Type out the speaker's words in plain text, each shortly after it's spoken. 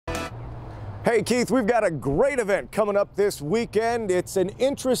Hey Keith, we've got a great event coming up this weekend. It's an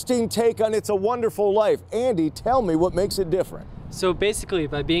interesting take on It's a Wonderful Life. Andy, tell me what makes it different. So basically,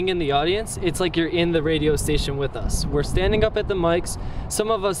 by being in the audience, it's like you're in the radio station with us. We're standing up at the mics. Some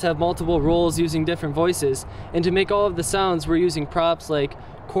of us have multiple roles using different voices. And to make all of the sounds, we're using props like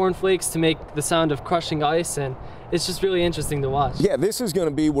cornflakes to make the sound of crushing ice, and it's just really interesting to watch. Yeah, this is going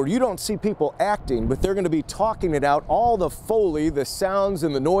to be where you don't see people acting, but they're going to be talking it out, all the Foley, the sounds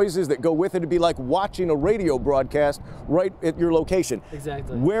and the noises that go with it. It'd be like watching a radio broadcast right at your location.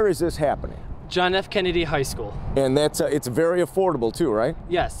 Exactly. Where is this happening? John F. Kennedy High School. And it's very affordable too, right?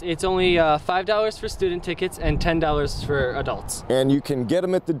 Yes, it's only $5 for student tickets and $10 for adults. And you can get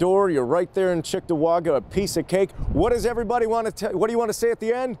them at the door. You're right there in Cheektowaga, a piece of cake. What does everybody want to what do you want to say at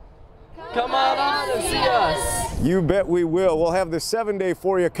the end? Come on out and see us. You bet we will. We'll have the 7-day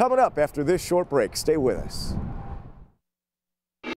for you coming up after this short break. Stay with us.